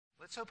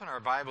Let's open our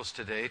Bibles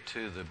today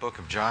to the book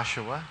of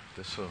Joshua.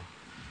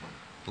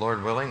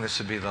 Lord willing, this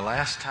will be the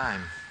last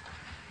time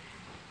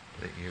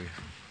that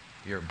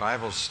your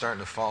Bible's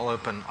starting to fall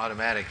open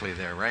automatically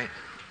there, right?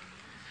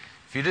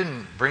 If you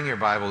didn't bring your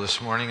Bible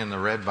this morning in the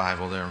red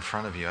Bible there in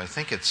front of you, I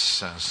think it's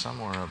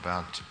somewhere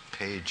about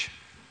page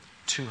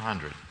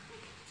 200.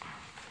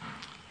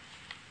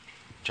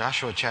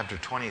 Joshua chapter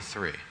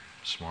 23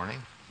 this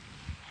morning.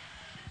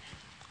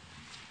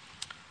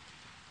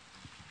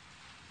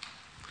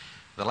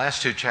 The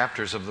last two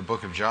chapters of the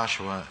book of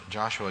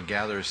Joshua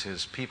gathers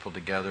his people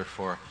together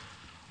for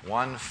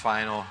one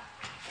final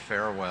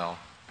farewell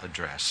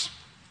address.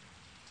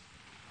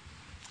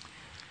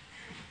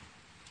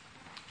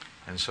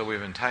 And so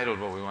we've entitled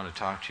what we want to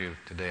talk to you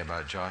today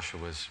about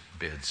Joshua's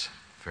bids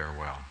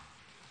farewell.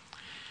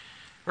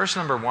 Verse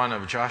number 1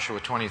 of Joshua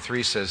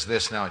 23 says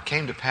this, "Now it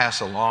came to pass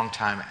a long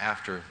time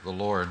after the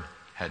Lord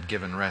had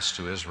given rest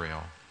to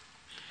Israel,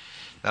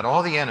 that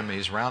all the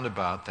enemies round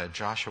about that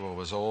Joshua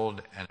was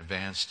old and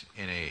advanced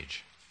in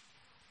age."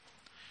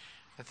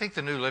 I think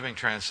the New Living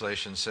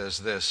Translation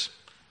says this,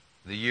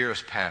 "The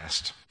years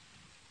passed."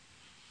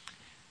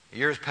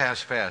 Years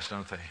pass fast,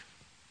 don't they?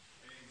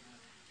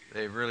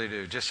 They really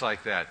do, just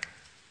like that.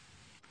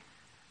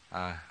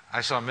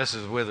 I saw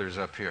Mrs. Withers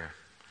up here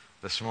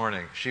this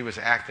morning. She was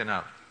acting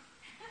up.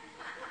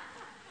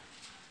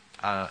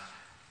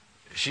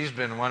 She's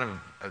been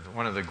one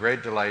of the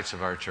great delights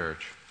of our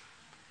church.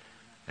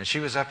 And she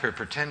was up here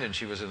pretending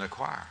she was in the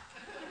choir.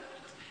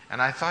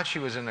 And I thought she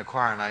was in the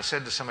choir, and I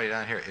said to somebody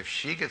down here, if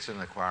she gets in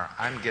the choir,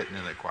 I'm getting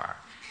in the choir.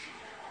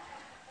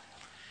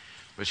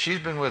 But she's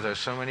been with us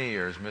so many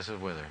years, Mrs.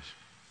 Withers.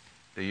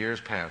 The years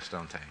pass,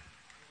 don't they?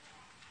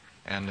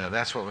 And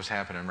that's what was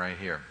happening right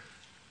here.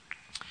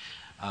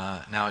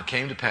 Now it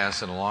came to pass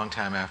that a long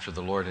time after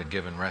the Lord had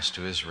given rest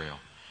to Israel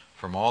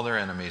from all their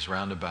enemies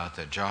round about,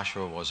 that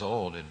Joshua was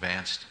old,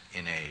 advanced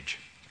in age.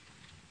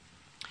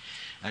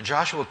 And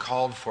Joshua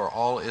called for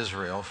all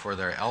Israel, for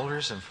their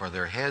elders and for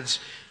their heads,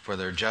 for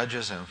their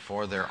judges and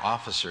for their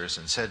officers,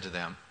 and said to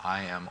them,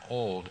 I am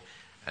old,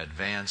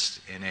 advanced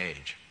in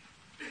age.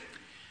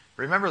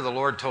 Remember, the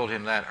Lord told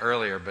him that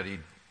earlier, but he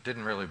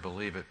didn't really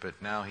believe it.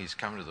 But now he's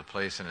come to the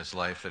place in his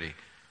life that he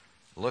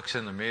looks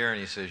in the mirror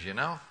and he says,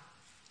 I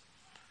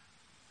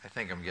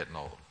think I'm getting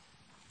old.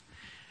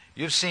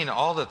 You've seen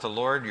all that the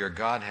Lord your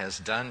God has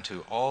done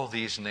to all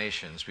these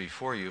nations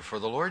before you, for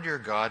the Lord your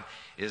God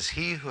is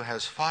he who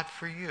has fought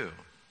for you.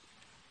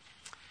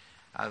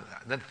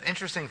 The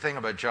interesting thing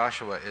about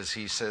Joshua is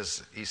he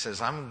says,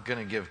 I'm going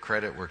to give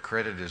credit where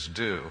credit is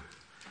due.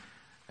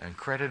 And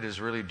credit is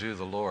really due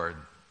the Lord.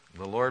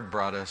 The Lord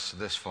brought us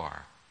this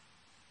far.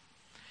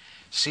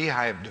 See,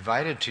 I have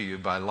divided to you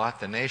by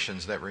lot the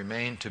nations that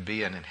remain to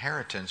be an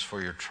inheritance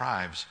for your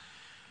tribes,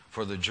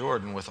 for the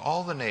Jordan, with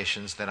all the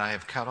nations that I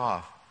have cut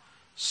off,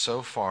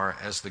 so far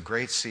as the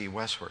great sea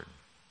westward.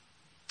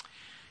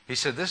 He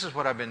said, this is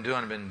what I've been doing.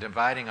 I've been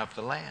dividing up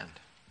the land.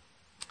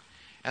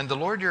 And the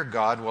Lord your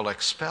God will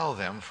expel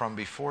them from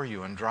before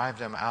you and drive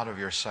them out of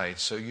your sight,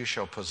 so you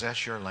shall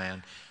possess your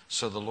land,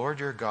 so the Lord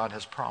your God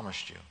has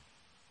promised you.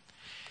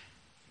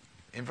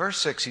 In verse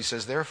 6 he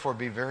says, therefore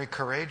be very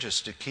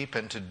courageous to keep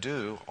and to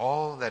do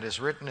all that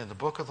is written in the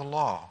book of the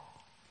law.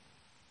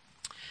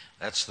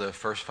 That's the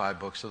first 5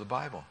 books of the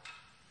Bible.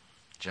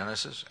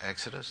 Genesis,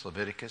 Exodus,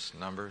 Leviticus,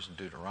 Numbers, and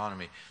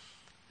Deuteronomy.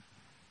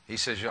 He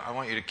says, I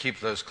want you to keep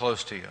those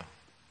close to you.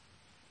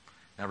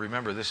 Now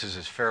remember, this is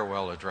his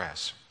farewell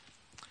address.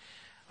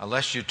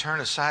 Unless you turn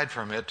aside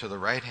from it to the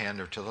right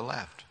hand or to the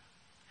left.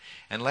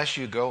 Unless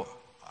you go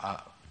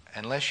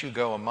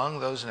among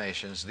those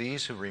nations,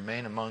 these who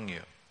remain among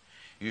you,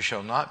 you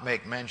shall not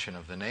make mention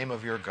of the name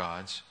of your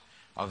gods,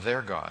 of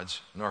their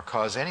gods, nor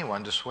cause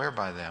anyone to swear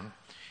by them.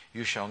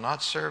 You shall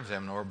not serve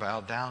them nor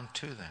bow down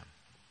to them.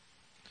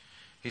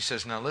 He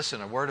says, now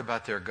listen, a word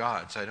about their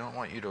gods. I don't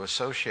want you to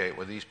associate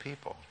with these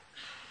people.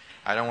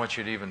 I don't want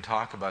you to even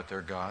talk about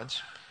their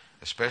gods.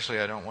 Especially,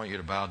 I don't want you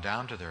to bow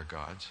down to their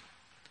gods.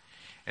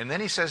 And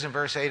then he says in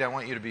verse 8, I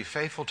want you to be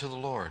faithful to the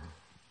Lord.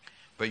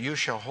 But you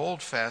shall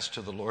hold fast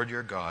to the Lord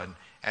your God,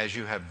 as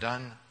you have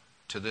done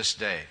to this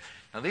day.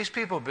 Now, these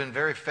people have been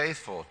very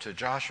faithful to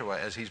Joshua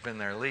as he's been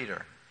their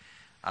leader.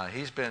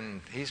 He's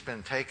been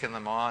taking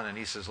them on, and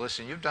he says,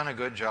 listen, you've done a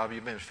good job.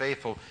 You've been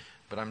faithful.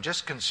 But I'm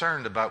just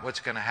concerned about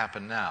what's going to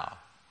happen now.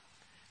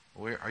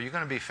 Are you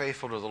going to be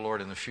faithful to the Lord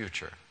in the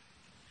future?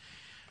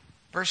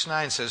 Verse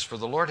 9 says, for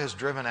the Lord has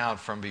driven out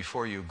from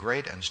before you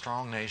great and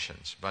strong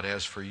nations, but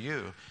as for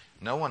you,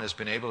 no one has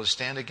been able to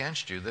stand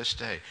against you this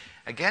day.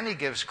 Again, he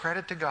gives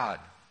credit to God.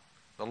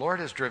 The Lord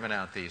has driven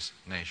out these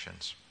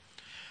nations.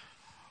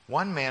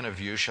 One man of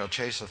you shall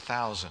chase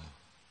 1,000,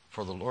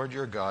 for the Lord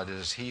your God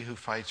is he who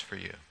fights for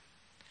you.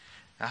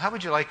 Now, how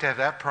would you like to have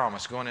that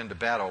promise going into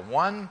battle?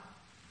 One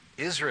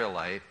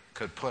Israelite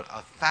could put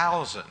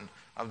 1,000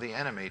 of the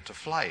enemy to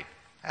flight.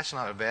 That's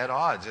not a bad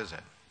odds, is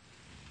it?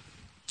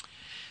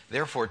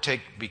 Therefore,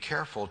 be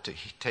careful to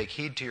take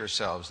heed to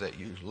yourselves that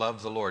you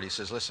love the Lord. He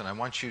says, listen, I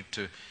want you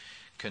to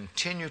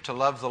continue to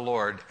love the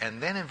Lord.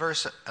 And then in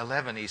verse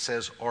 11 he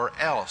says, or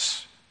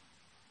else.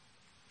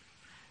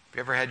 you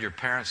ever had your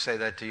parents say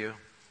that to you?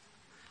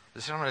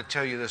 Listen, I'm going to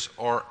tell you this,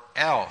 or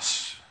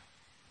else.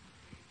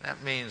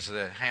 That means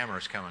the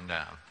hammer's coming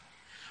down.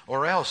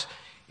 Or else,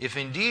 if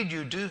indeed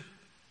you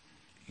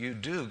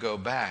do go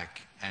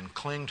back and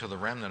cling to the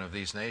remnant of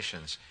these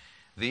nations,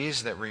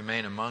 these that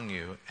remain among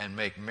you, and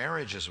make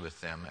marriages with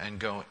them, and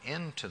go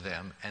into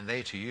them, and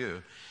they to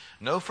you,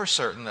 know for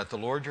certain that the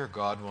Lord your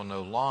God will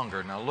no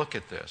longer, now look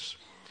at this,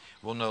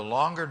 will no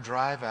longer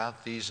drive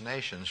out these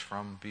nations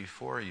from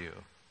before you.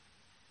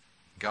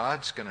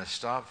 God's going to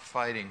stop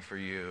fighting for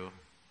you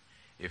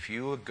if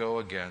you would go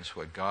against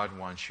what God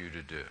wants you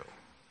to do.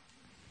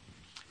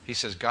 He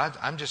says, God,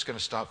 I'm just going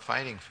to stop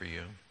fighting for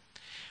you.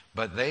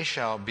 But they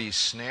shall be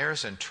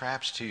snares and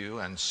traps to you,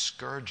 and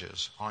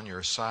scourges on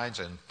your sides,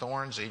 and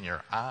thorns in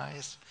your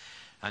eyes,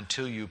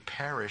 until you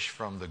perish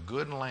from the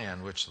good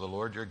land which the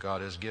Lord your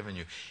God has given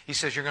you. He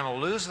says, you're going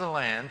to lose the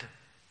land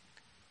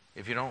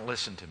if you don't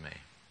listen to me.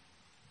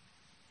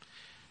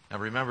 Now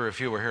remember,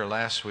 if you were here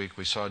last week,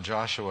 we saw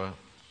Joshua.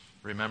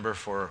 Remember,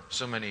 for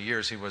so many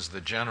years he was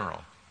the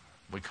general.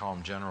 We call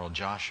him General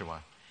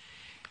Joshua.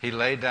 He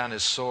laid down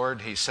his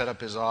sword. He set up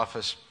his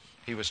office.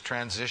 He was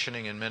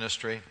transitioning in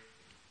ministry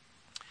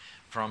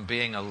from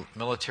being a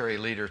military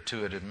leader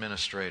to an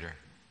administrator.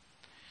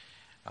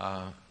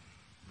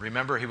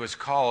 Remember, he was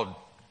called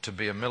to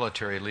be a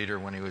military leader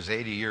when he was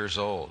 80 years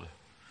old.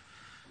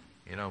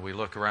 You know, we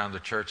look around the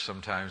church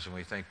sometimes and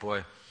we think,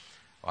 boy,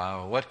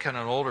 wow, what can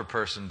an older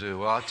person do?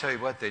 Well, I'll tell you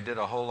what, they did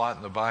a whole lot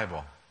in the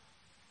Bible.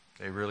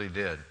 They really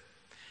did.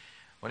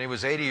 When he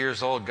was 80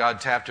 years old, God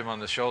tapped him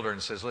on the shoulder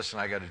and says, listen,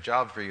 I got a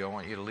job for you. I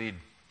want you to lead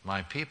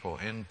my people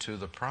into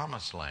the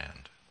promised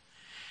land.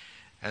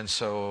 And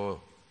so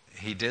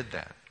he did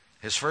that.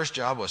 His first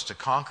job was to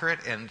conquer it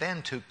and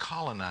then to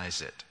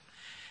colonize it.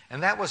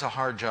 And that was a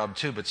hard job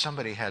too, but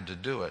somebody had to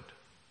do it.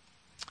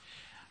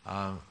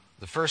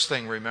 The first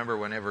thing, remember,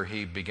 whenever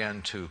he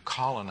began to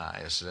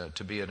colonize,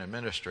 to be an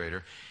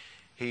administrator,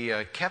 he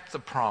kept the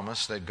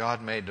promise that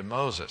God made to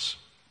Moses.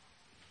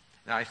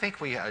 Now, I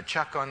think we,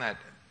 Chuck, on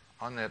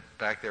that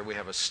back there, we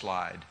have a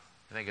slide.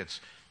 I think it's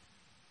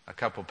a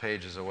couple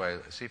pages away.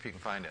 Let's see if you can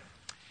find it.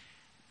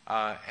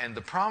 And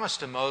the promise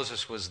to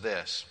Moses was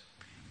this.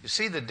 You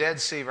see the Dead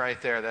Sea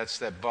right there? That's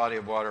that body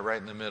of water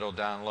right in the middle,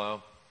 down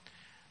low.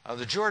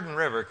 The Jordan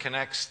River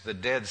connects the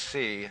Dead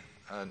Sea,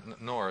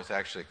 north,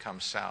 actually it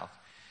comes south,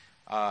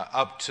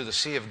 up to the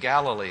Sea of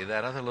Galilee,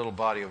 that other little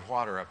body of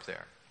water up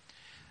there.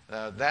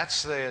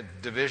 That's the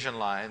division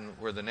line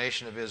where the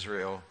nation of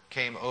Israel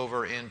came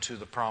over into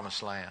the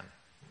Promised Land.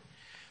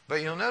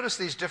 But you'll notice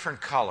these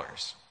different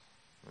colors.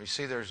 We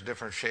see there's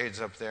different shades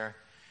up there.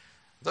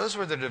 Those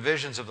were the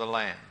divisions of the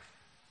land.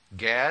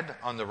 Gad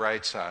on the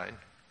right side,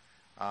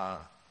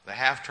 the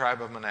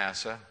half-tribe of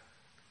Manasseh,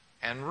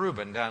 and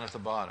Reuben down at the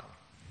bottom.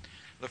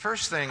 The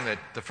first thing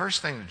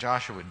that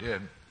Joshua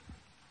did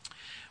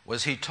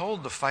was he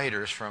told the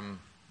fighters from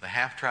the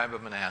half-tribe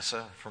of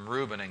Manasseh, from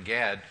Reuben and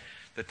Gad,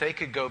 that they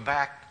could go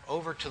back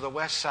over to the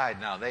west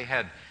side now. They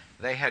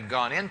had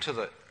gone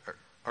into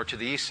to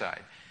the east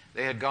side.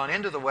 They had gone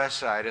into the west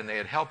side and they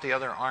had helped the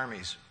other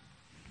armies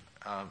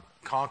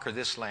conquer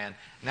this land.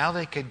 Now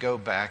they could go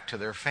back to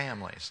their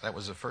families. That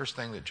was the first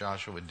thing that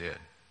Joshua did.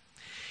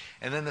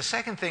 And then the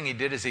second thing he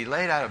did is he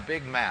laid out a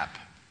big map.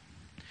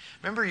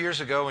 Remember years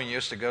ago when you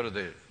used to go to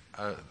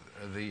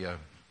the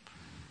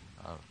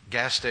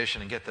gas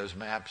station and get those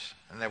maps,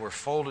 and they were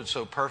folded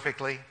so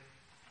perfectly?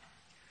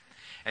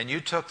 And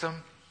you took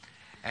them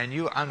and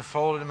you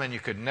unfolded them and you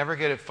could never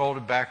get it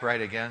folded back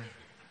right again?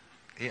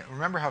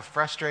 Remember how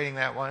frustrating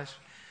that was?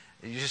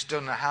 You just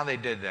don't know how they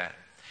did that.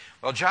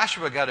 Well,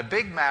 Joshua got a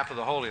big map of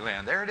the Holy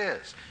Land. There it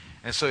is.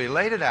 And so he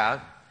laid it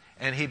out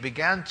and he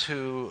began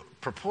to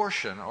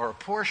apportion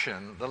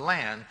the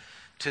land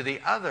to the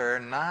other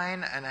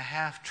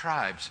 9.5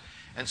 tribes.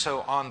 And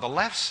so on the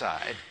left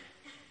side,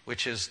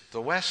 which is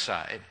the west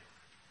side,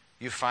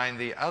 you find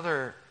the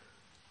other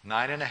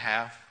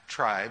 9.5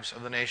 tribes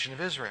of the nation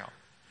of Israel.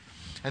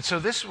 And so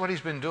this is what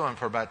he's been doing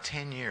for about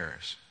 10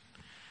 years.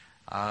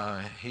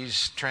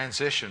 He's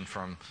transitioned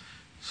from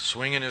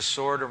swinging his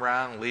sword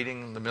around,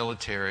 leading the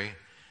military,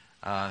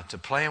 to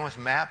playing with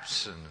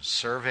maps and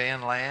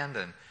surveying land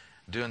and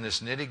doing this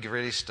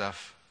nitty-gritty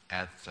stuff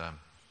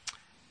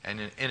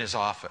in his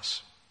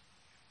office.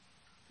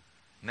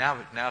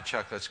 Now,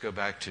 Chuck, let's go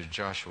back to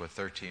Joshua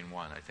 13:1.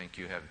 I think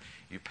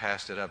you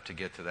passed it up to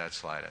get to that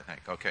slide, I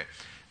think. Okay.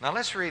 Now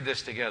let's read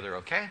this together,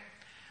 okay?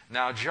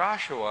 Now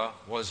Joshua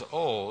was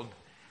old,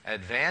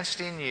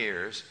 advanced in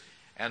years,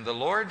 and the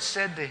Lord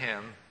said to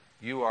him,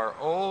 you are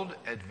old,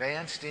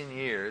 advanced in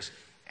years,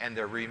 and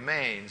there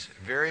remains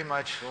very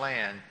much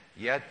land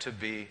yet to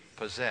be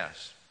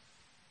possessed.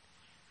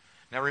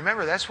 Now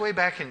remember, that's way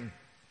back in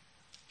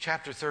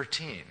chapter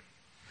 13.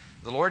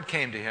 The Lord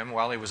came to him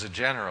while he was a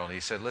general, and he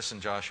said, listen,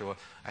 Joshua,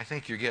 I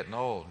think you're getting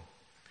old.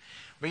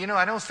 But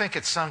I don't think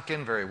it sunk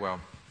in very well,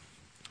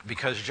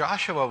 because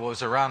Joshua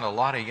was around a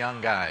lot of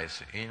young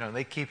guys.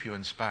 They keep you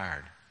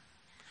inspired.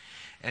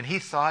 And he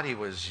thought he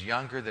was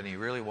younger than he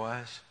really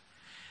was.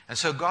 And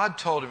so God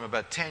told him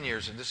about 10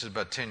 years, and this is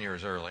about 10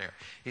 years earlier.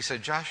 He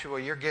said, Joshua,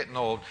 you're getting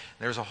old.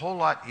 There's a whole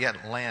lot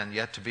land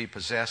yet to be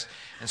possessed.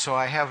 And so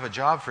I have a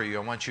job for you.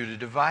 I want you to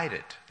divide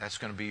it. That's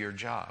going to be your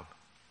job.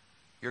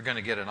 You're going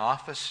to get an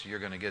office. You're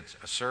going to get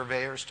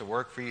surveyors to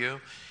work for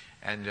you.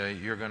 And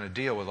you're going to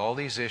deal with all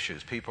these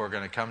issues. People are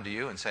going to come to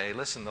you and say, hey,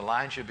 listen, the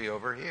line should be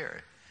over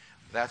here.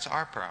 That's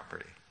our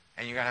property.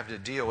 And you're going to have to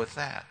deal with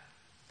that.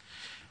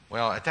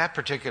 Well, at that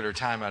particular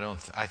time,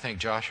 I think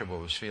Joshua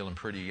was feeling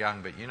pretty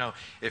young. But, you know,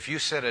 if you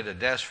sit at a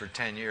desk for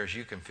 10 years,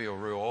 you can feel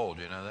real old.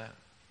 You know that?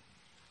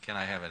 Can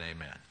I have an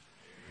amen?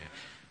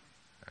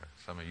 Yeah.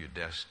 Some of you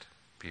desk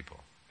people.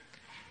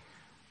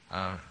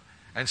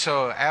 And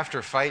so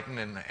after fighting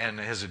and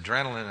his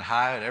adrenaline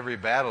high at every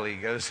battle, he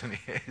goes and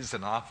he's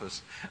an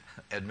office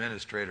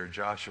administrator,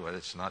 Joshua.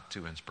 It's not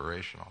too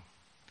inspirational.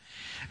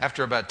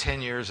 After about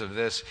 10 years of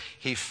this,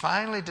 he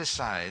finally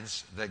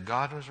decides that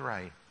God was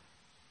right.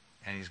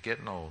 And he's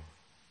getting old.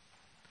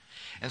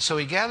 And so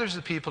he gathers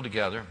the people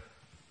together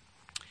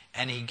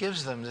and he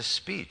gives them this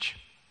speech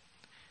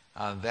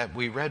that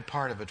we read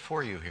part of it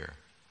for you here.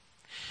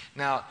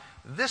 Now,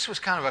 this was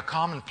kind of a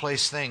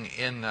commonplace thing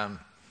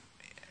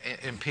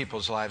in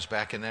people's lives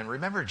back then.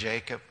 Remember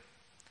Jacob?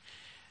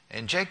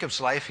 In Jacob's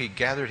life, he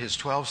gathered his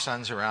 12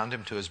 sons around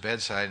him to his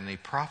bedside and he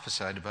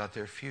prophesied about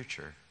their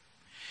future.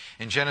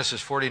 In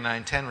Genesis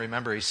 49:10,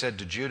 remember, he said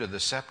to Judah, the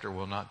scepter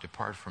will not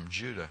depart from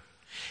Judah.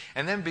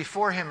 And then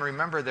before him,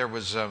 remember, there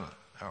was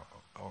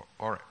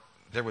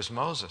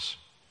Moses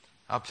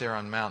up there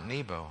on Mount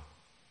Nebo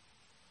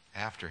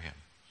after him.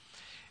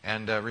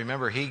 And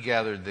remember, he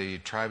gathered the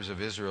tribes of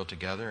Israel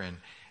together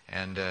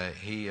and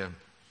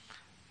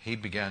he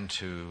began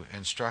to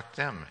instruct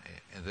them.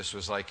 This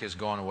was like his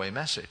going away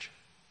message.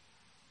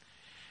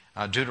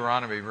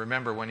 Deuteronomy,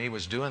 remember when he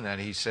was doing that,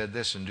 he said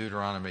this in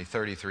Deuteronomy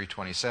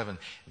 33:27,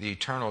 the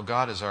eternal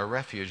God is our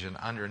refuge and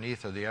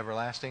underneath are the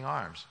everlasting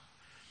arms.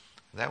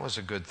 That was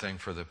a good thing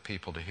for the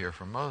people to hear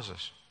from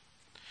Moses.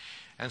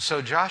 And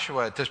so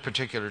Joshua at this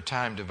particular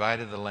time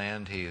divided the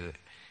land.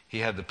 He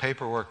had the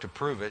paperwork to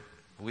prove it.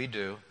 We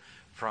do.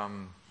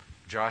 From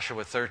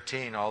Joshua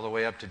 13 all the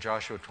way up to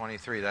Joshua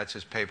 23. That's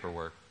his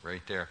paperwork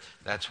right there.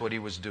 That's what he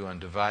was doing,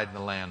 dividing the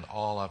land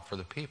all up for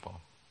the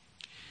people.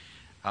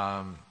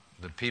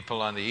 The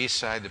people on the east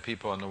side, the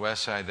people on the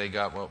west side, they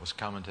got what was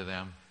coming to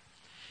them.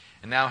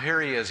 And now here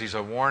he is. He's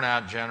a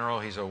worn-out general.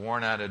 He's a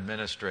worn-out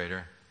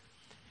administrator.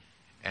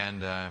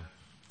 And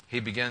he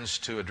begins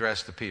to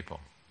address the people.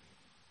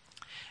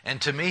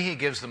 And to me, he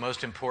gives the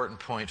most important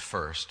point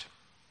first.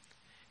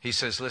 He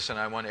says, listen,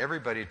 I want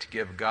everybody to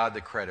give God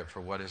the credit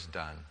for what is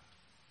done.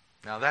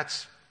 Now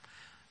that's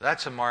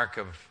a mark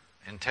of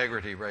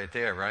integrity right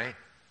there, right?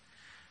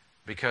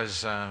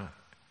 Because a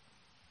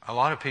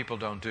lot of people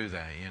don't do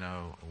that. You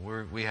know,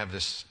 we have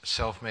this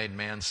self-made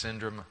man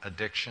syndrome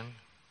addiction.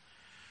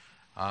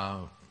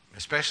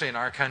 Especially in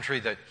our country,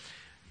 that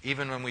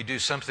even when we do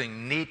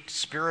something neat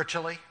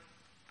spiritually,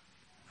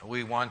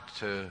 we want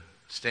to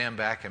stand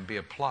back and be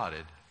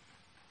applauded.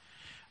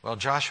 Well,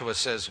 Joshua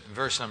says,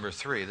 verse number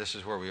 3, this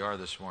is where we are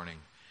this morning.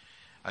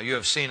 You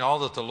have seen all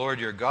that the Lord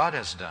your God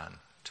has done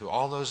to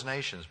all those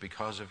nations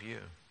because of you.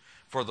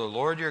 For the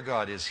Lord your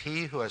God is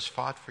he who has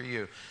fought for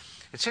you.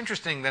 It's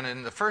interesting that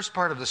in the first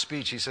part of the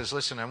speech, he says,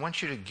 listen, I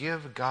want you to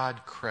give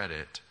God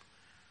credit.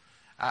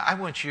 I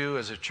want you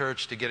as a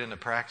church to get in the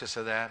practice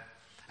of that.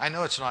 I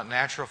know it's not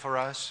natural for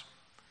us,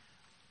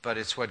 but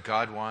it's what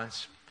God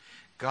wants.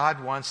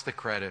 God wants the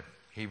credit.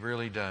 He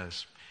really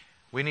does.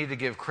 We need to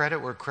give credit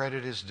where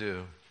credit is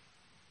due.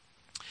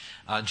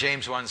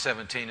 James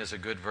 1:17 is a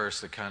good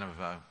verse that kind of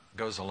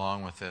goes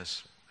along with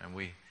this. And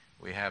we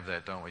have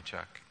that, don't we,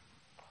 Chuck?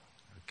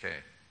 Okay.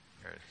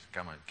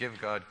 Come on.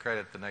 Give God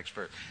credit, the next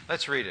verse.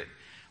 Let's read it.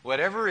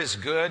 Whatever is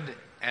good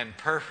and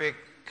perfect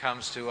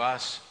comes to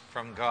us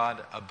from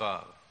God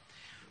above,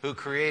 who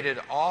created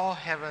all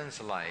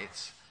heaven's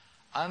lights.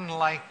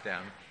 Unlike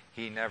them,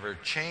 he never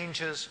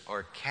changes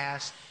or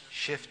casts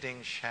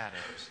shifting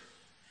shadows.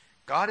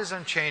 God is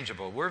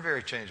unchangeable. We're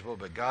very changeable,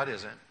 but God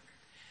isn't.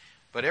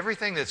 But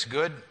everything that's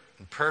good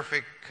and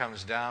perfect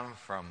comes down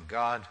from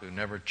God who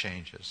never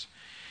changes.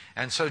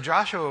 And so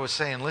Joshua was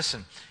saying,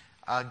 listen,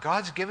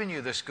 God's given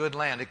you this good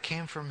land. It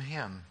came from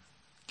him.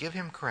 Give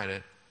him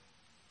credit.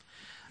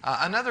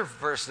 Another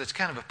verse that's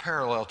kind of a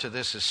parallel to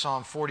this is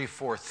Psalm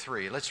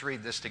 44:3. Let's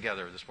read this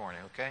together this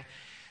morning, okay?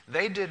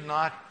 They did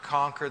not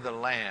conquer the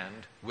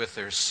land with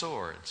their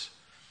swords.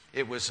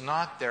 It was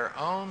not their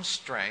own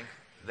strength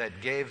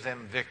that gave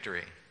them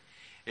victory.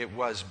 It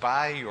was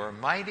by your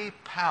mighty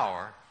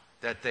power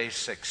that they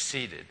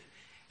succeeded.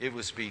 It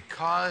was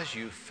because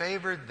you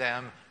favored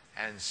them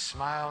and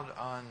smiled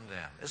on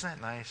them. Isn't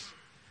that nice?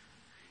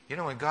 You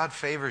know, when God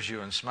favors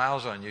you and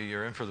smiles on you,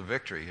 you're in for the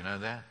victory. You know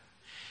that?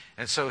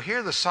 And so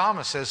here the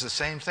psalmist says the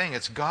same thing.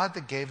 It's God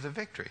that gave the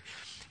victory.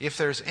 If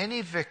there's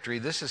any victory,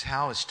 this is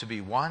how it's to be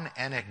won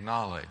and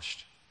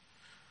acknowledged.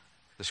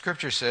 The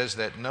scripture says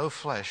that no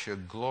flesh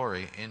should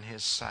glory in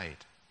his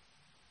sight.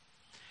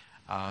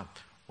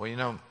 Well, you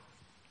know,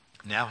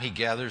 now he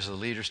gathers the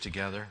leaders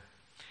together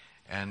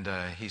And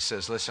he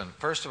says, listen,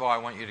 first of all, I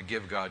want you to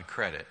give God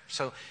credit.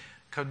 So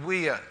could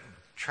we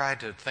try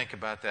to think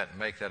about that and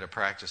make that a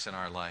practice in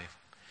our life?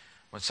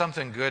 When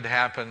something good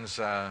happens,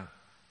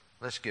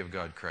 let's give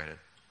God credit.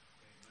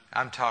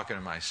 I'm talking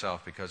to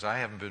myself because I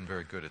haven't been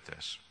very good at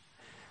this.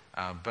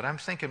 But I'm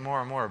thinking more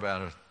and more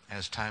about it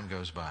as time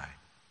goes by.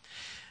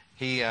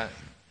 He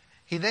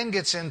then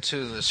gets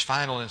into this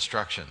final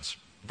instructions.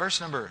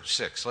 Verse number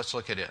 6, let's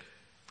look at it.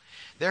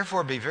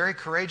 Therefore, be very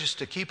courageous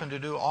to keep and to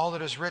do all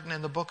that is written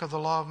in the book of the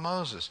law of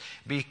Moses.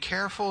 Be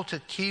careful to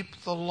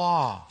keep the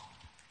law.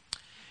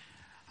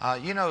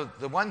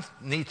 The one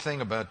neat thing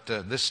about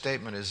this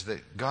statement is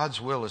that God's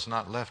will is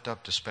not left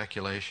up to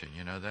speculation.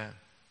 You know that?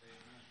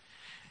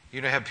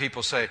 You have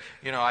people say,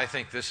 I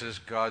think this is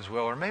God's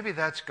will, or maybe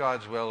that's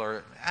God's will,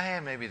 or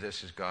maybe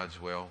this is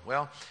God's will.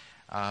 Well,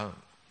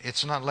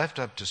 it's not left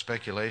up to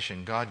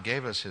speculation. God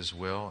gave us His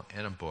will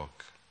in a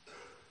book,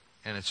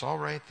 and it's all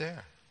right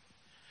there.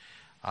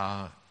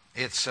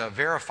 It's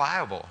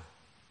verifiable.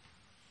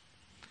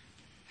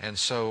 And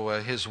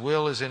so His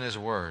will is in His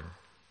Word.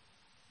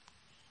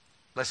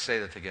 Let's say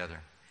that together.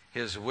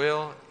 His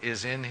will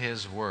is in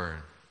His Word.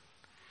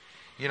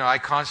 I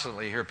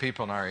constantly hear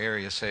people in our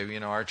area say,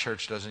 our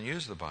church doesn't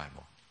use the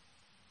Bible.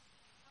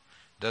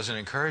 Doesn't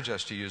encourage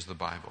us to use the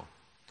Bible.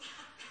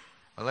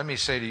 Well, let me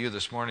say to you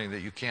this morning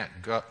that you can't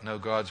know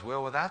God's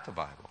will without the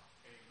Bible.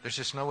 There's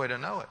just no way to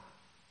know it.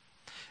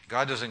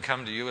 God doesn't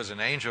come to you as an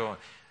angel,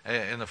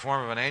 in the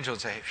form of an angel,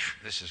 and say,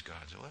 this is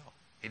God's will.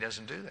 He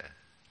doesn't do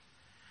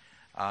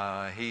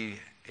that.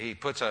 He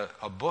puts a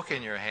book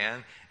in your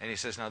hand, and He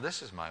says, now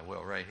this is my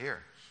will right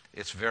here.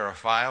 It's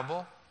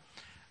verifiable.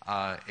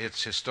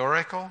 It's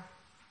historical.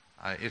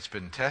 It's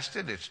been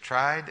tested. It's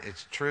tried.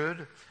 It's true.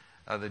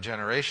 The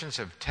generations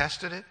have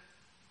tested it.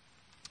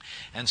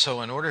 And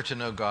so in order to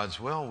know God's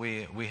will,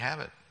 we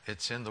have it.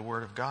 It's in the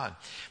Word of God.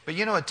 But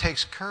it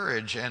takes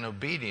courage and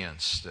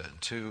obedience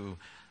to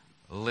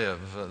live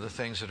the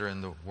things that are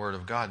in the Word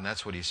of God. And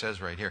that's what he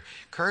says right here.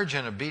 Courage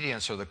and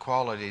obedience are the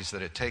qualities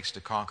that it takes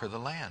to conquer the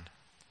land,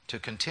 to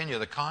continue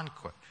the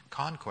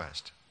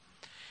conquest.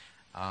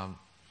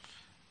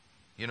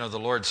 The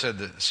Lord said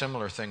the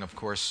similar thing, of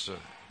course,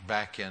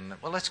 back in...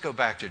 Well, let's go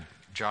back to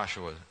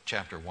Joshua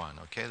chapter 1,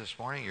 okay, this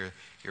morning.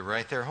 You're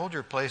right there. Hold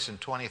your place in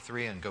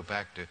 23 and go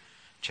back to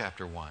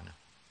chapter 1.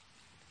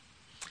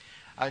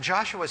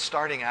 Joshua is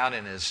starting out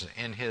in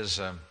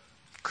his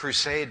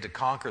crusade to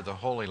conquer the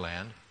Holy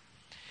Land.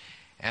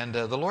 And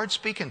the Lord's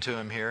speaking to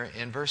him here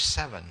in verse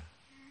 7.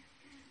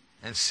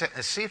 And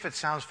see if it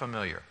sounds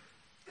familiar.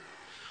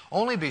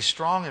 Only be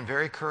strong and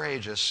very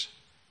courageous,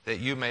 that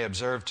you may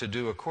observe to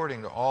do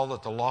according to all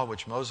that the law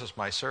which Moses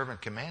my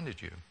servant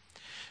commanded you.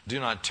 Do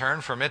not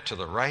turn from it to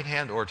the right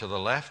hand or to the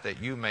left,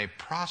 that you may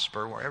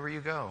prosper wherever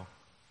you go.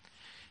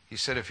 He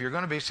said, if you're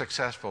going to be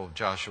successful,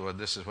 Joshua,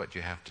 this is what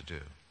you have to do.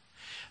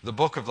 The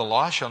book of the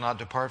law shall not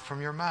depart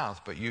from your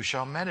mouth, but you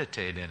shall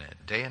meditate in it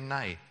day and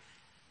night.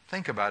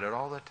 Think about it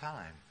all the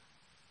time.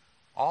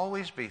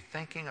 Always be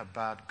thinking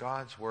about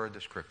God's Word,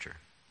 the Scripture.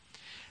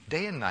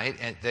 Day and night,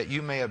 and that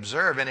you may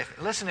observe. And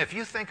if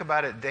you think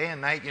about it day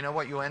and night, you know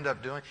what you'll end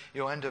up doing?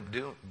 You'll end up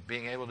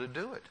being able to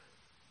do it.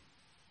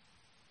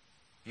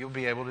 You'll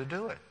be able to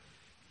do it.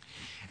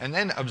 And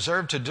then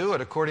observe to do it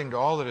according to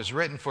all that is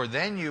written, for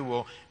then you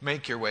will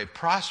make your way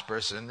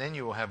prosperous, and then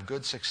you will have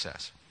good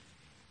success.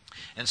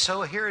 And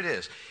so here it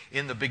is.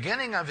 In the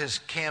beginning of his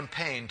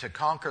campaign to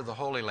conquer the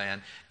Holy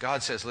Land,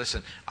 God says,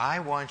 listen, I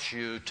want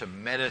you to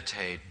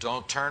meditate.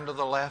 Don't turn to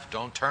the left.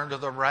 Don't turn to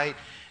the right.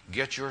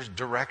 Get your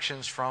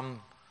directions from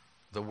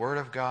the Word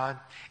of God.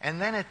 And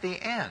then at the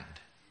end,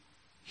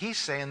 he's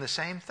saying the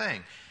same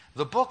thing.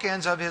 The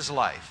bookends of his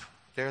life,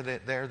 there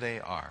they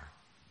are.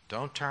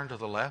 Don't turn to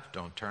the left.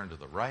 Don't turn to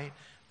the right.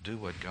 Do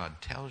what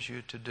God tells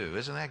you to do.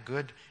 Isn't that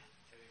good?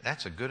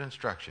 That's a good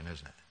instruction,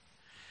 isn't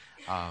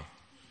it?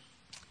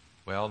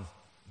 Well,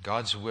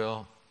 God's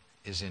will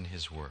is in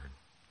His Word.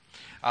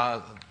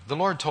 The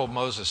Lord told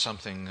Moses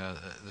something,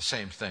 the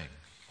same thing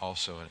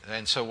also.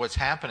 And so what's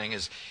happening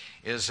is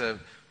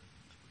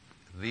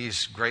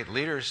these great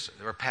leaders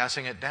are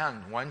passing it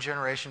down one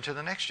generation to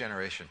the next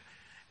generation.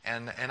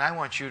 And I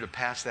want you to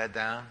pass that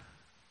down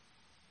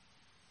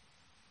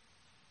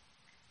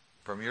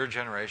from your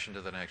generation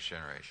to the next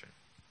generation.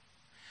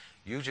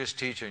 You just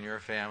teach in your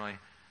family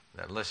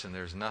that, listen,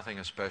 there's nothing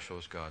as special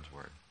as God's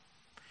Word.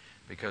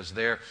 Because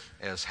there,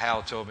 as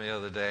Hal told me the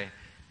other day,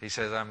 he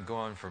says, I'm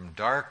going from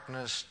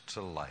darkness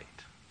to light.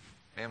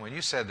 And when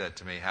you said that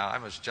to me, Hal, I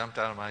almost jumped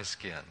out of my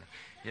skin.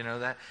 You know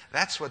that?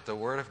 That's what the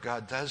Word of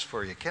God does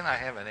for you. Can I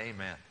have an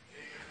amen?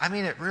 I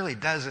mean, it really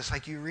does. It's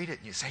like you read it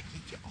and you say,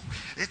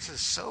 this is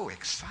so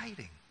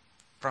exciting.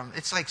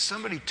 It's like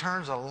somebody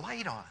turns a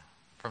light on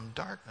from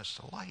darkness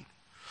to light.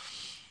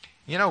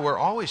 We're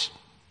always...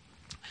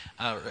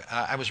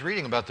 I was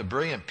reading about the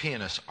brilliant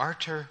pianist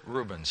Arthur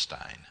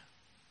Rubinstein.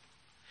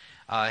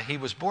 He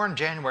was born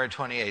January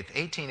 28th,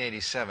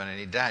 1887, and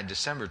he died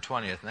December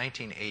 20th,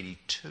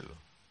 1982.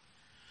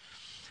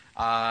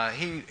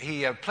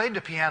 He played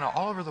the piano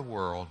all over the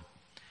world,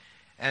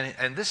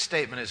 And this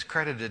statement is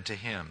credited to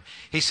him.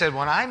 He said,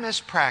 when I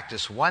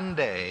mispractice one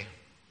day,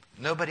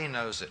 nobody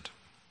knows it.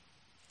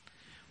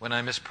 When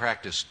I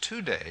mispractice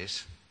 2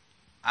 days,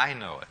 I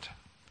know it.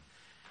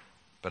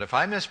 But if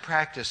I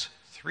mispractice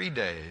 3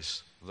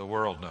 days, the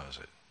world knows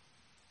it.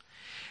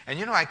 And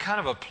you know, I kind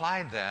of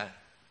applied that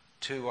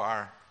to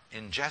our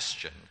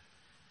ingestion,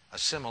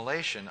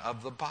 assimilation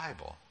of the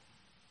Bible.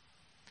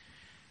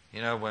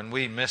 You know, when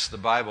we miss the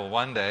Bible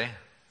one day,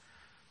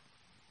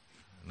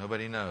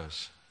 nobody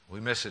knows. We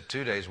miss it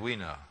 2 days, we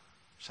know.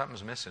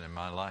 Something's missing in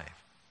my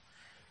life.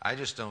 I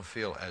just don't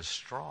feel as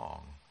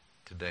strong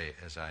today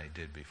as I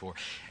did before.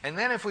 And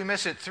then if we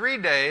miss it 3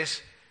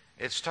 days,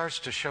 it starts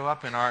to show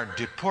up in our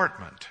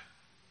deportment,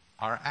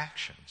 our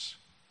actions.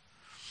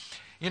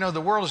 You know,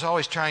 the world is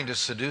always trying to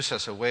seduce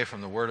us away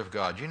from the Word of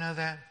God. You know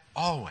that?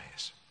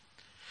 Always.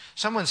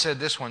 Someone said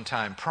this one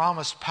time,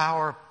 promised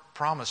power,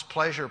 promised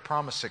pleasure,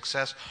 promised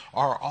success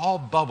are all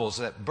bubbles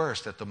that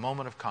burst at the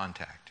moment of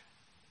contact.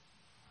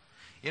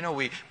 You know,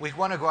 we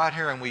want to go out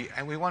here and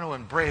we want to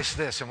embrace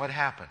this, and what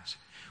happens?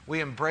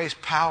 We embrace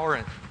power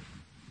and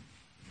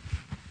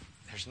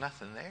there's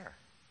nothing there.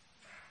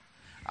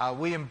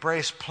 We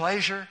embrace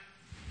pleasure,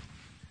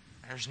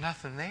 there's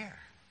nothing there.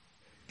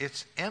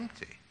 It's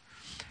empty.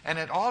 And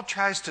it all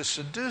tries to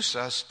seduce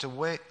us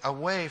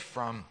away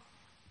from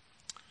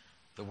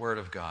the Word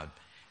of God.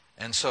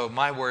 And so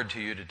my word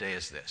to you today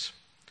is this.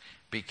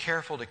 Be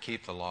careful to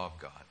keep the law of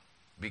God.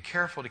 Be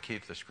careful to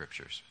keep the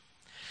Scriptures.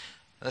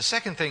 The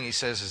second thing he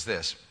says is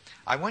this.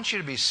 I want you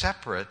to be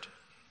separate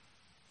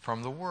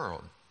from the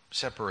world.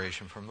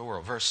 Separation from the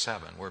world. Verse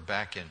 7. We're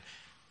back in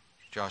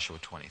Joshua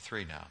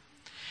 23 now.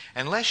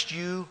 And lest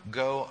you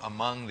go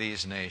among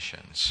these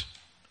nations.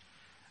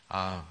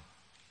 The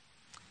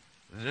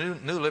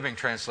New Living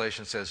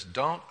Translation says,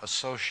 don't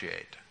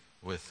associate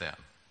with them.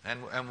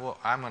 And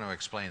I'm going to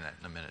explain that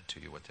in a minute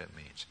to you, what that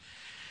means.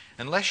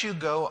 Unless you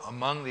go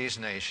among these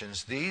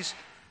nations, these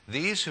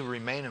who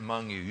remain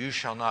among you, you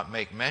shall not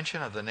make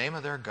mention of the name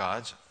of their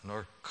gods,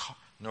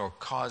 nor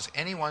cause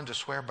anyone to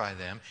swear by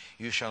them.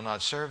 You shall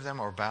not serve them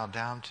or bow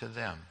down to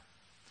them.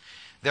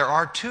 There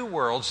are two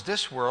worlds,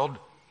 this world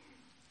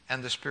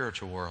and the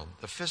spiritual world,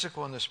 the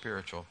physical and the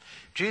spiritual.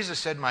 Jesus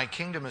said, my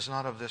kingdom is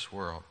not of this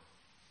world.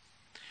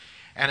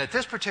 And at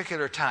this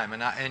particular time,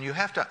 and you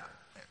have to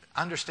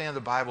understand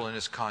the Bible in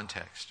its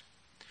context,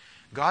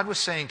 God was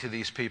saying to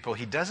these people,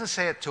 He doesn't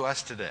say it to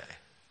us today,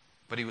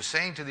 but He was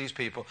saying to these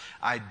people,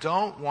 I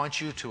don't want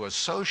you to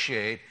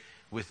associate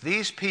with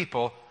these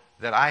people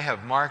that I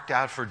have marked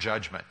out for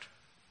judgment.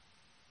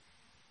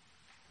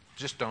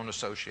 Just don't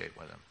associate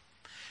with them.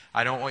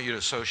 I don't want you to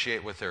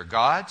associate with their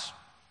gods.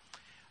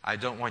 I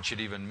don't want you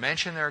to even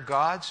mention their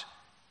gods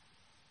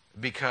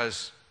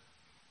because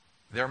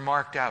they're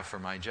marked out for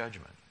my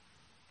judgment.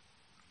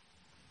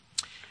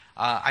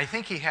 I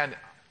think he had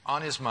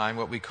on his mind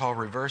what we call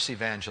reverse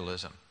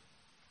evangelism.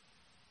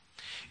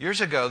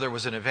 Years ago, there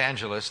was an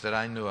evangelist that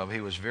I knew of.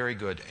 He was very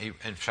good.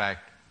 In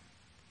fact,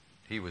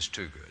 he was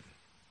too good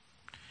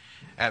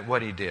at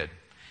what he did.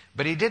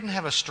 But he didn't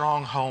have a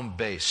strong home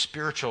base,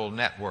 spiritual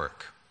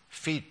network,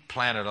 feet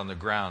planted on the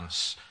ground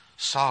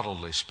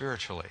solidly,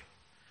 spiritually.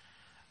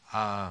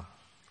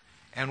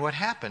 And what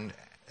happened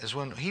is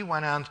when he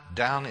went on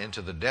down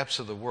into the depths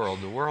of the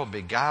world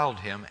beguiled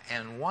him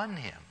and won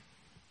him.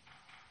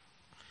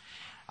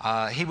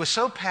 He was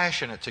so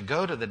passionate to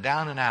go to the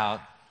down and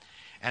out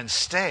and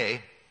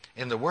stay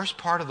in the worst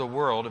part of the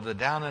world of the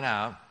down and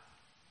out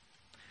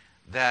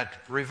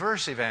that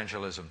reverse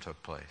evangelism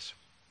took place.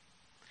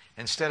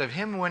 Instead of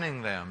him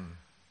winning them,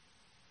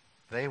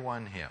 they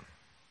won him.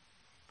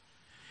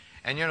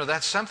 And you know,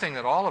 that's something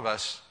that all of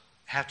us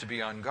have to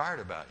be on guard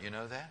about. You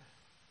know that?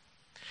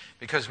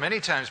 Because many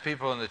times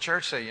people in the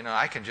church say, you know,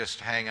 I can just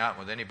hang out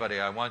with anybody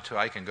I want to.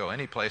 I can go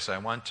any place I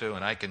want to,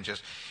 and I can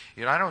just,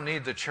 you know, I don't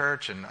need the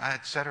church, and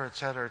et cetera, et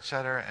cetera, et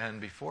cetera.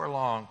 And before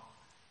long,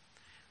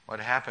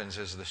 what happens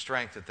is the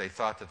strength that they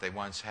thought that they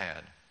once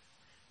had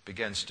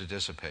begins to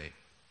dissipate.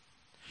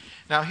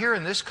 Now, here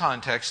in this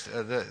context,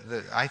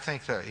 I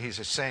think that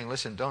he's saying,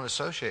 listen, don't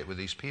associate with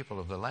these people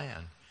of the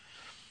land.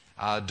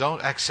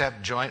 Don't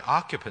accept joint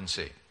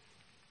occupancy.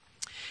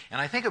 And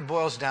I think it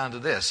boils down to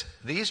this.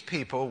 These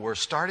people were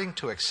starting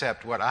to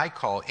accept what I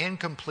call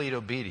incomplete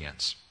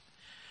obedience.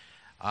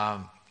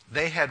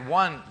 They had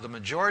won the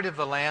majority of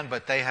the land,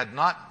 but they had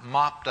not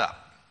mopped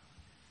up.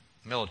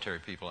 Military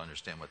people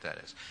understand what that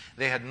is.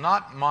 They had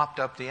not mopped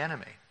up the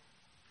enemy.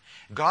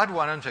 God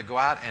wanted them to go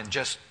out and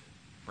just,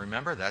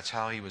 remember, that's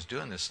how He was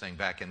doing this thing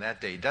back in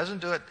that day. He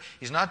doesn't do it,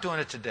 He's not doing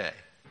it today,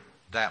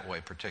 that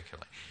way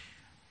particularly.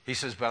 He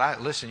says,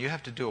 but listen, you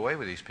have to do away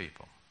with these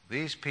people.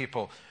 These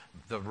people,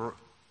 the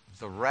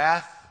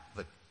wrath,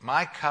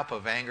 my cup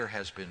of anger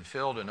has been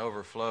filled and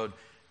overflowed,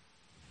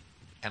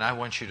 and I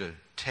want you to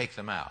take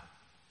them out.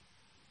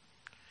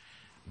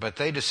 But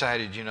they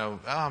decided, you know,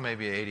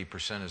 maybe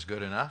 80% is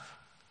good enough.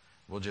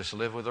 We'll just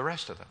live with the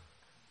rest of them.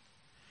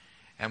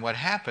 And what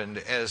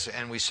happened is,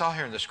 and we saw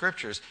here in the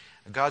Scriptures,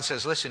 God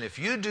says, listen, if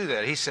you do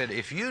that, He said,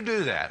 if you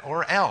do that,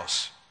 or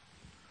else,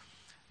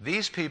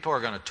 These people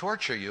are going to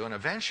torture you, and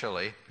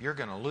eventually you're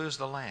going to lose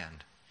the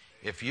land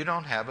if you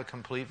don't have a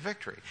complete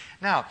victory.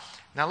 Now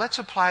let's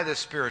apply this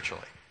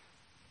spiritually.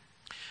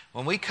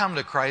 When we come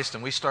to Christ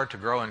and we start to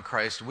grow in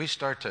Christ, we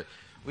start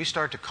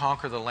to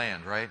conquer the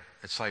land, right?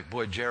 It's like,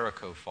 boy,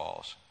 Jericho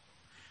falls.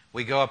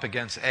 We go up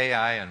against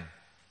Ai and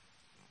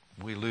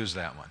we lose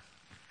that one.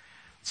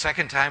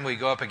 Second time we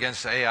go up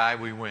against Ai,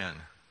 we win.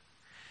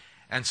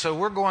 And so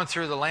we're going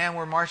through the land,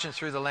 we're marching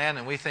through the land,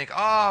 and we think,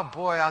 oh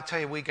boy, I'll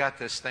tell you, we got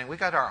this thing. We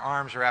got our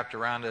arms wrapped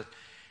around it.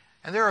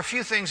 And there are a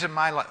few things in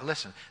my life,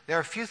 listen, there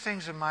are a few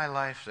things in my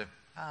life that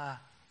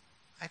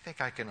I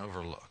think I can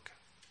overlook.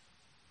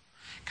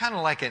 Kind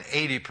of like an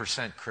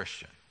 80%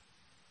 Christian.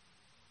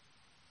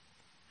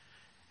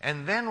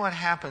 And then what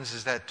happens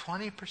is that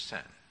 20%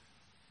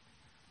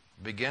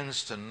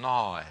 begins to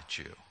gnaw at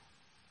you,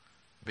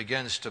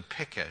 begins to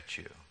pick at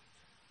you,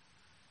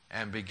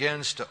 and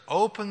begins to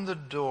open the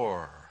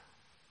door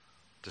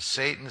to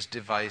Satan's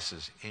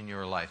devices in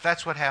your life.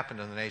 That's what happened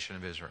to the nation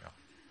of Israel.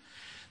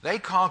 They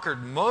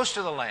conquered most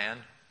of the land,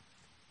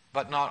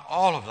 but not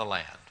all of the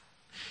land.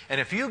 And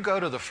if you go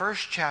to the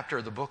first chapter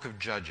of the book of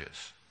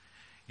Judges,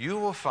 you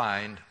will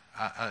find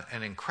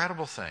an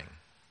incredible thing,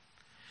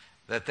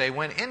 that they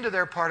went into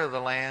their part of the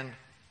land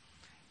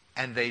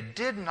and they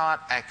did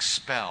not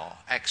expel,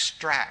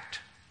 extract,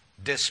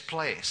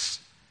 displace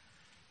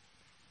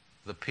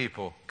the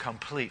people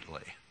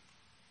completely.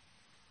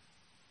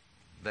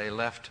 They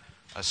left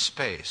a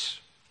space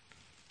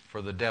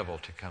for the devil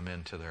to come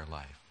into their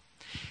life.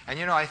 And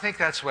I think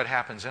that's what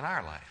happens in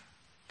our life.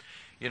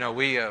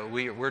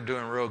 We're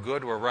doing real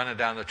good. We're running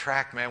down the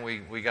track, man.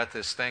 We got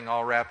this thing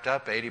all wrapped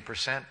up,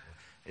 80%.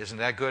 Isn't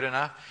that good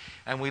enough?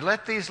 And we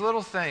let these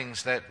little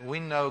things that we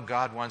know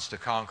God wants to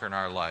conquer in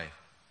our life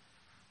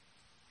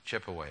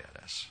chip away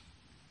at us.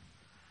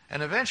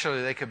 And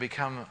eventually they could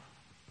become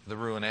the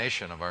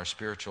ruination of our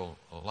spiritual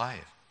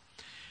life.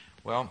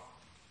 Well,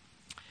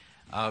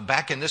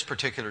 back in this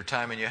particular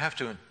time, and you have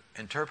to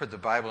interpret the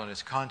Bible in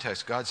its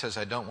context, God says,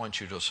 I don't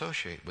want you to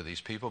associate with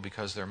these people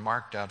because they're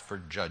marked out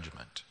for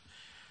judgment.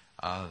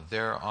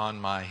 They're on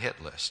my hit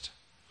list.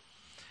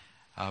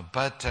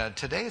 But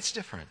today it's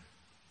different.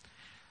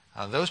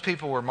 Those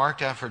people were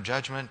marked out for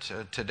judgment.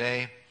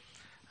 Today,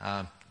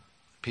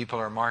 people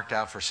are marked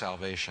out for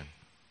salvation.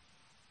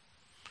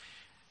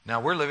 Now,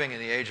 we're living in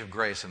the age of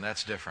grace, and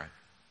that's different.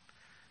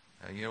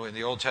 In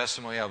the Old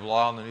Testament we have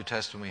law, in the New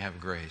Testament we have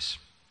grace.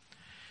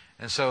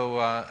 And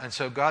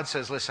so God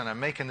says, listen, I'm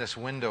making this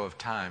window of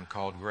time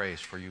called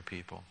grace for you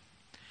people.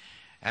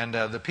 And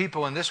the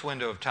people in this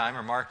window of time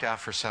are marked out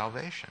for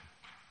salvation.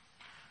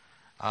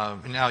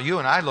 Now, you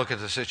and I look at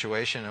the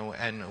situation,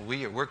 and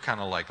we're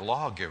kind of like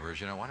lawgivers.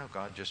 Why don't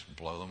God just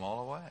blow them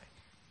all away?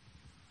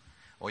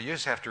 Well, you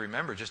just have to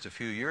remember, just a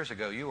few years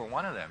ago, you were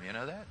one of them. You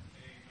know that? Amen.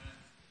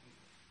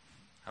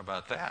 How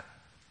about that?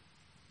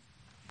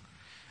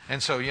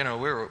 And so,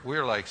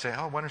 we're like, say,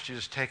 oh, why don't you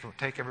just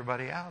take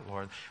everybody out,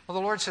 Lord? Well,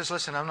 the Lord says,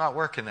 listen, I'm not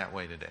working that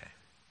way today.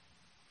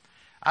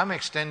 I'm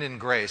extending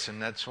grace, and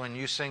that's when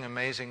you sing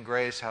Amazing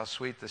Grace, how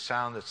sweet the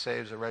sound that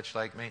saves a wretch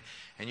like me,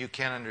 and you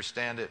can't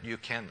understand it,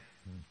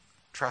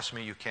 trust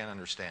me, you can't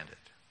understand it.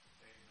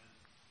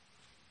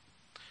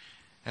 Amen.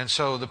 And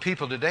so the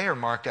people today are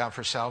marked out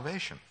for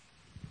salvation.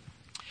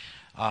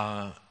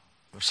 2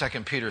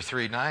 Peter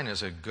 3:9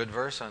 is a good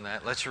verse on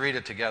that. Let's read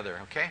it together,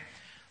 okay?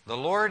 The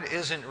Lord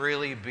isn't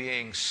really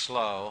being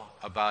slow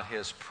about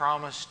his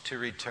promise to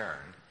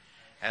return,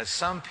 as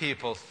some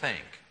people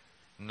think.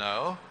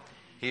 No,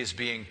 he is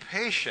being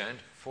patient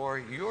for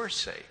your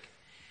sake.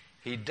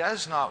 He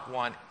does not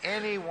want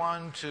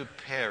anyone to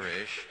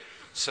perish,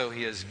 so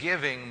he is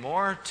giving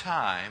more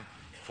time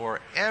for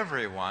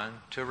everyone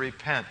to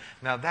repent.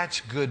 Now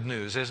that's good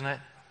news, isn't it?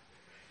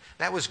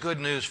 That was good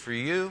news for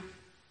you.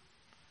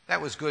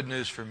 That was good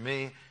news for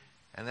me.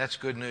 And that's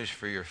good news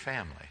for your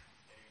family.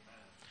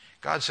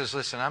 God says,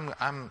 listen,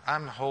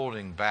 I'm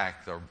holding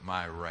back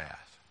my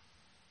wrath.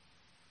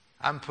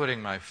 I'm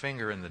putting my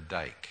finger in the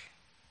dike.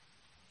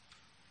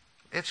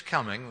 It's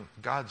coming.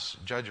 God's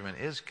judgment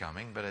is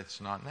coming, but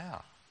it's not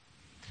now.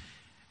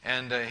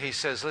 And he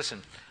says,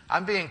 listen,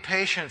 I'm being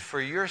patient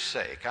for your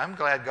sake. I'm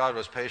glad God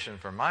was patient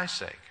for my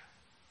sake.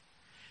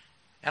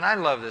 And I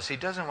love this. He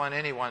doesn't want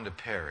anyone to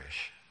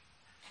perish.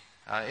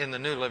 In the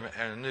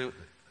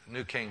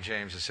New King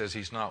James, it says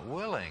he's not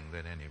willing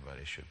that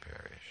anybody should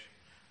perish.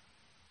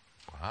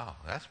 Wow,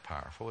 that's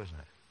powerful, isn't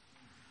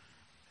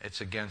it?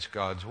 It's against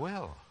God's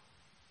will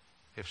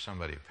if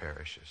somebody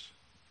perishes.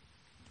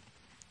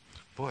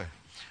 Boy.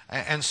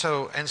 And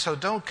so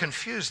don't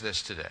confuse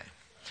this today.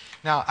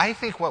 Now, I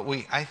think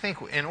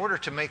in order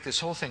to make this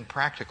whole thing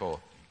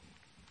practical,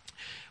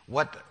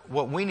 what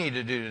we need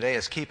to do today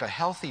is keep a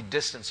healthy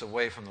distance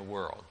away from the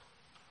world.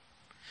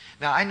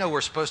 Now, I know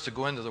we're supposed to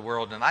go into the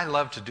world, and I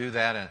love to do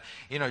that.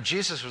 And,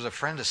 Jesus was a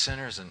friend of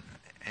sinners, and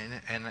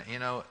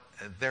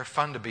they're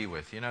fun to be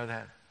with. You know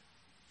that?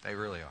 They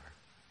really are.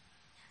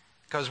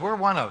 Because we're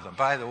one of them,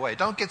 by the way.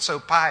 Don't get so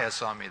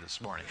pious on me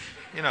this morning.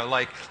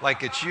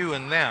 Like it's you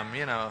and them,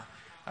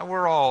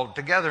 We're all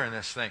together in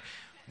this thing.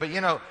 But,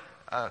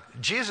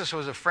 Jesus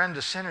was a friend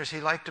to sinners.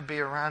 He liked to be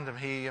around them.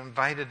 He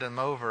invited them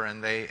over,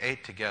 and they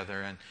ate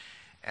together.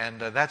 And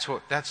that's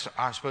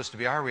supposed to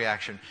be our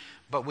reaction.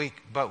 But we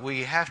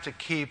have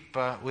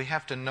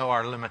to know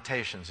our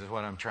limitations, is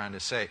what I'm trying to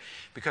say.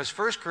 Because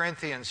 1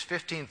 Corinthians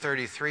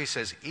 15:33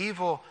 says,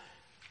 evil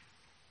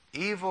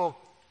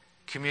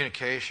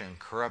communication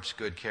corrupts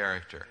good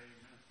character.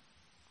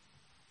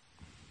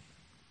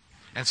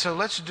 And so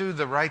let's do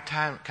the right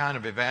kind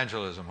of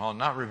evangelism,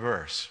 not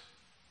reverse.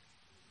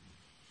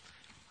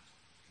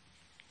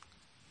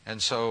 And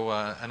so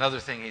another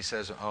thing he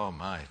says, oh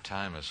my,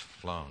 time has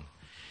flown.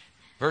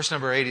 Verse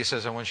number 8, he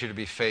says, I want you to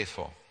be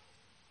faithful.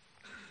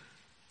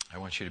 I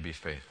want you to be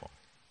faithful.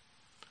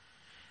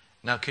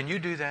 Now, can you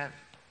do that?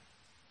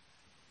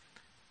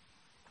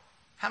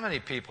 How many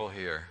people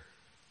here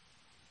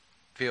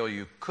feel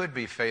you could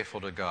be faithful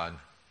to God?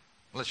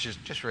 Let's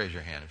just raise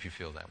your hand if you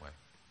feel that way.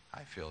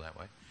 I feel that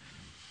way.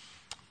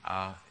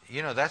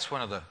 That's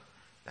one of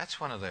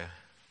the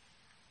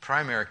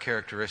primary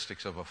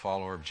characteristics of a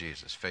follower of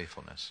Jesus,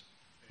 faithfulness.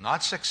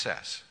 Not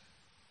success.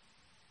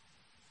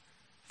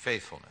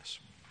 Faithfulness.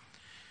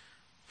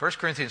 1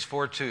 Corinthians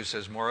 4:2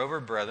 says, moreover,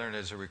 brethren, it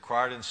is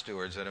required in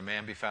stewards that a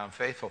man be found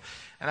faithful.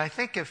 And I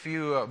think if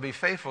you be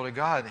faithful to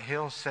God,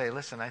 He'll say,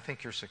 listen, I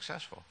think you're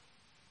successful.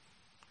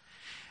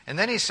 And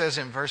then he says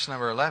in verse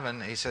number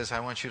 11, he says,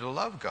 I want you to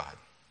love God.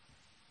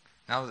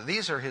 Now,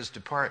 these are his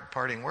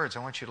departing words. I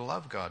want you to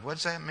love God. What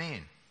does that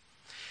mean?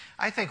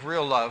 I think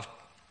real love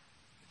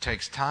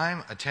takes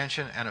time,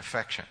 attention, and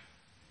affection.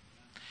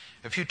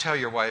 If you tell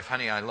your wife,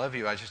 honey, I love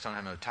you, I just don't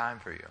have no time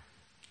for you.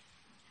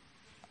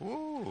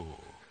 Ooh,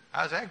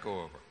 how's that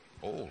go over?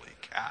 Holy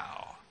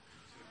cow.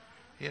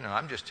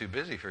 I'm just too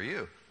busy for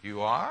you.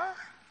 You are?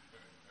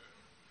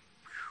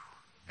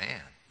 Whew,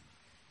 man.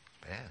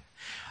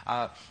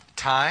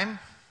 Time,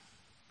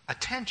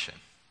 attention.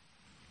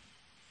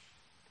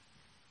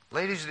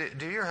 Ladies,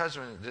 do your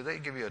husbands, do they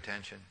give you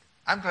attention?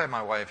 I'm glad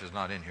my wife is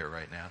not in here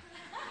right now.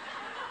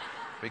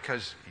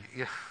 Because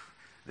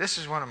this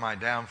is one of my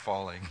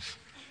downfallings.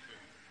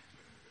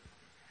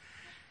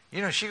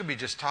 She could be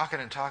just talking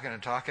and talking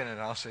and talking, and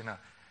I'll say, no,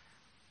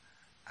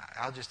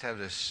 I'll just have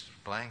this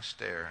blank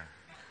stare.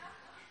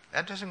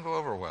 That doesn't go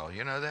over well.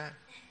 You know that?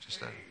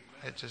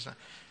 It's just not.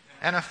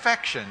 And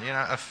affection,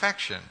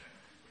 affection.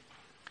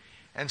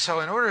 And so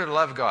in order to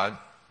love God,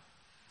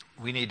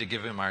 we need to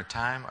give Him our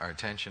time, our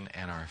attention,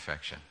 and our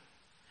affection.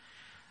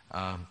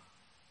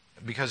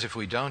 Because if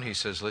we don't, He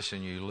says,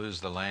 listen, you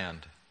lose the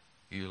land.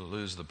 You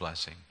lose the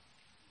blessing.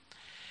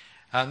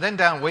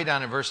 Then way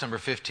down in verse number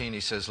 15, he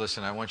says,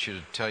 listen, I want you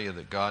to tell you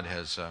that God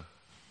has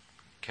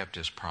kept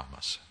His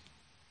promise.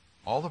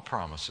 All the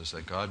promises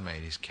that God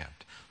made, He's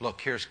kept.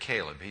 Look, here's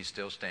Caleb. He's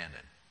still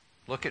standing.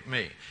 Look at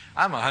me.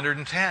 I'm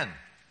 110.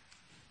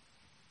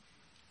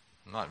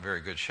 I'm not in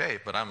very good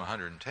shape, but I'm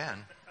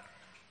 110.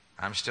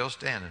 I'm still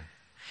standing.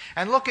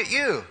 And look at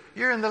you.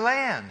 You're in the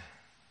land.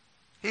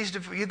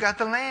 You got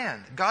the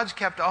land. God's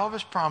kept all of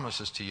His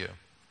promises to you.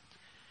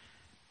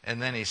 And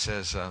then he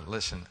says,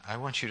 listen, I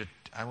want you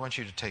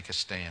to take a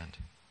stand.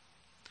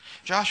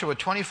 Joshua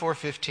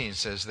 24:15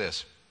 says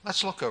this.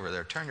 Let's look over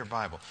there. Turn your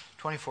Bible.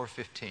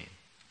 24:15.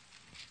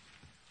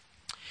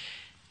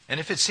 And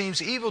if it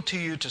seems evil to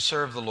you to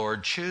serve the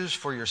Lord, choose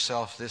for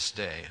yourself this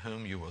day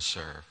whom you will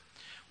serve,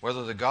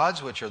 whether the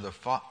gods which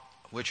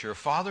your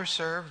father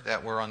served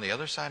that were on the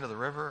other side of the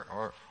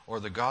river, or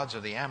the gods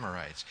of the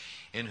Amorites,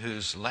 in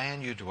whose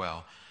land you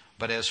dwell.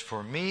 But as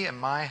for me and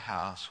my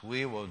house,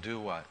 we will do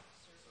what?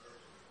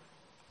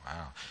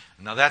 Wow.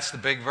 Now that's the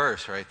big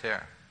verse right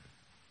there.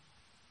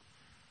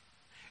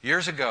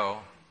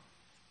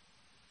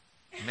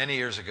 Many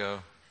years ago,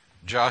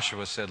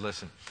 Joshua said,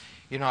 listen,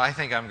 I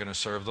think I'm going to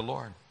serve the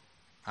Lord.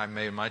 I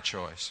made my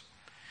choice.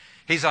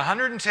 He's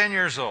 110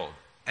 years old,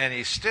 and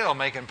he's still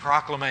making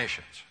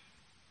proclamations.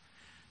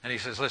 And he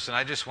says, listen,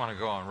 I just want to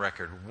go on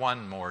record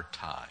one more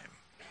time.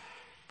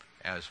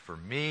 As for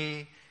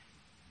me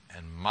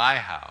and my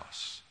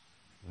house,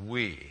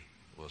 we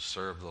will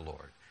serve the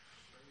Lord.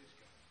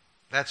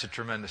 That's a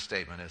tremendous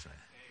statement, isn't it?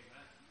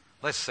 Amen.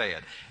 Let's say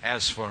it.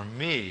 As for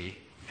me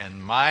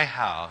and my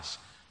house,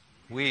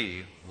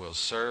 we will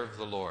serve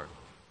the Lord.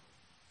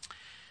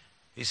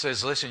 He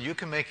says, listen, you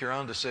can make your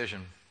own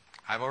decision.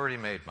 I've already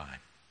made mine.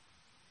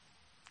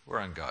 We're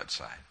on God's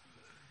side.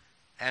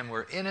 And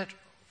we're in it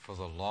for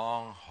the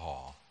long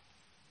haul.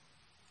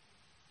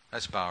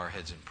 Let's bow our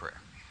heads in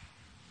prayer.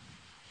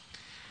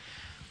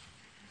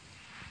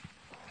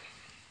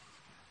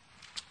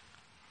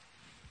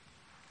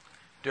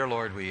 Dear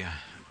Lord, we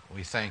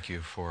thank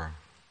you for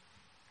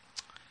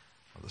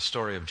the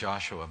story of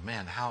Joshua.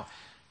 Man,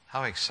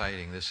 how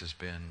exciting this has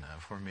been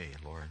for me,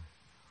 Lord.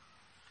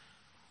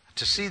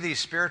 To see these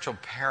spiritual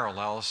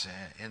parallels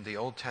in the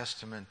Old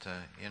Testament,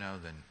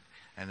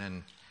 and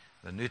then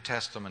the New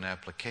Testament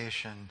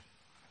application.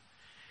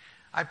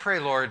 I pray,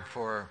 Lord,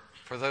 for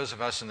those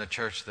of us in the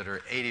church that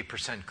are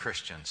 80%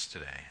 Christians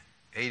today,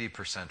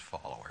 80%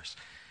 followers.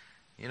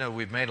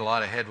 We've made a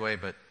lot of headway,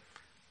 but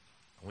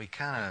we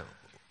kind of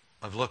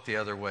have looked the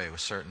other way with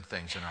certain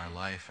things in our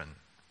life, and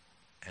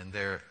and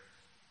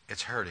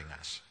it's hurting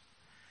us.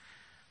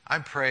 I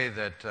pray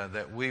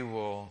that we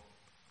will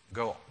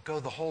go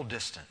the whole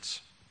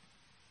distance,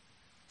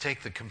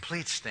 take the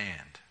complete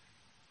stand.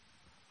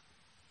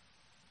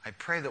 I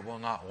pray that we'll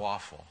not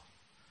waffle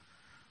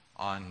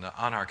on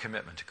our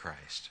commitment to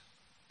Christ.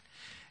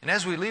 And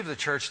as we leave the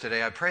church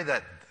today, I pray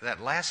that that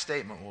last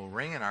statement will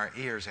ring in our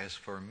ears: as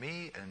for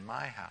me and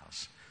my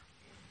house,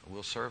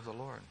 we'll serve the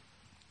Lord.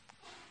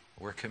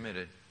 We're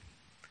committed,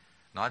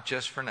 not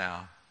just for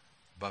now,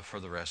 but for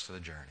the rest of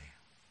the journey.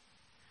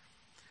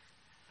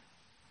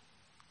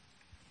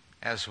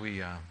 As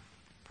we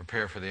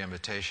prepare for the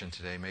invitation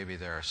today, maybe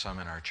there are some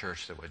in our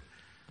church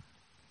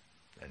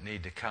that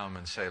need to come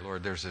and say,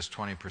 Lord, there's this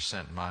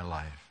 20% in my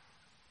life.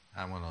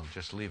 I want to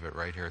just leave it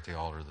right here at the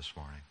altar this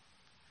morning.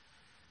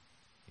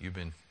 You've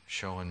been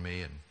showing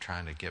me and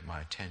trying to get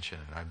my attention,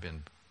 and I've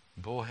been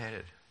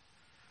bullheaded,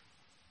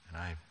 and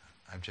I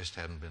just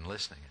haven't been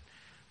listening.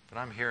 But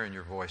I'm hearing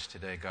your voice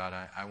today. God,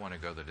 I want to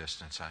go the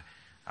distance.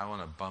 I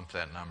want to bump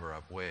that number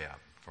up, way up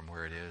from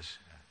where it is.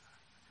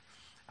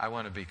 I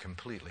want to be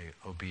completely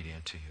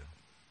obedient to you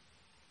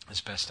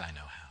as best I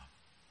know how.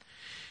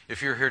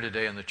 If you're here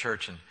today in the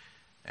church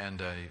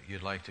and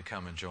you'd like to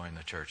come and join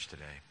the church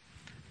today,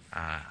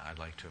 I'd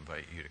like to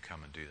invite you to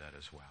come and do that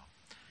as well.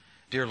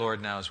 Dear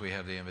Lord, now as we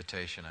have the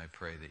invitation, I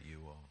pray that you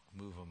will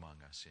move among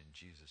us in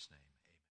Jesus' name.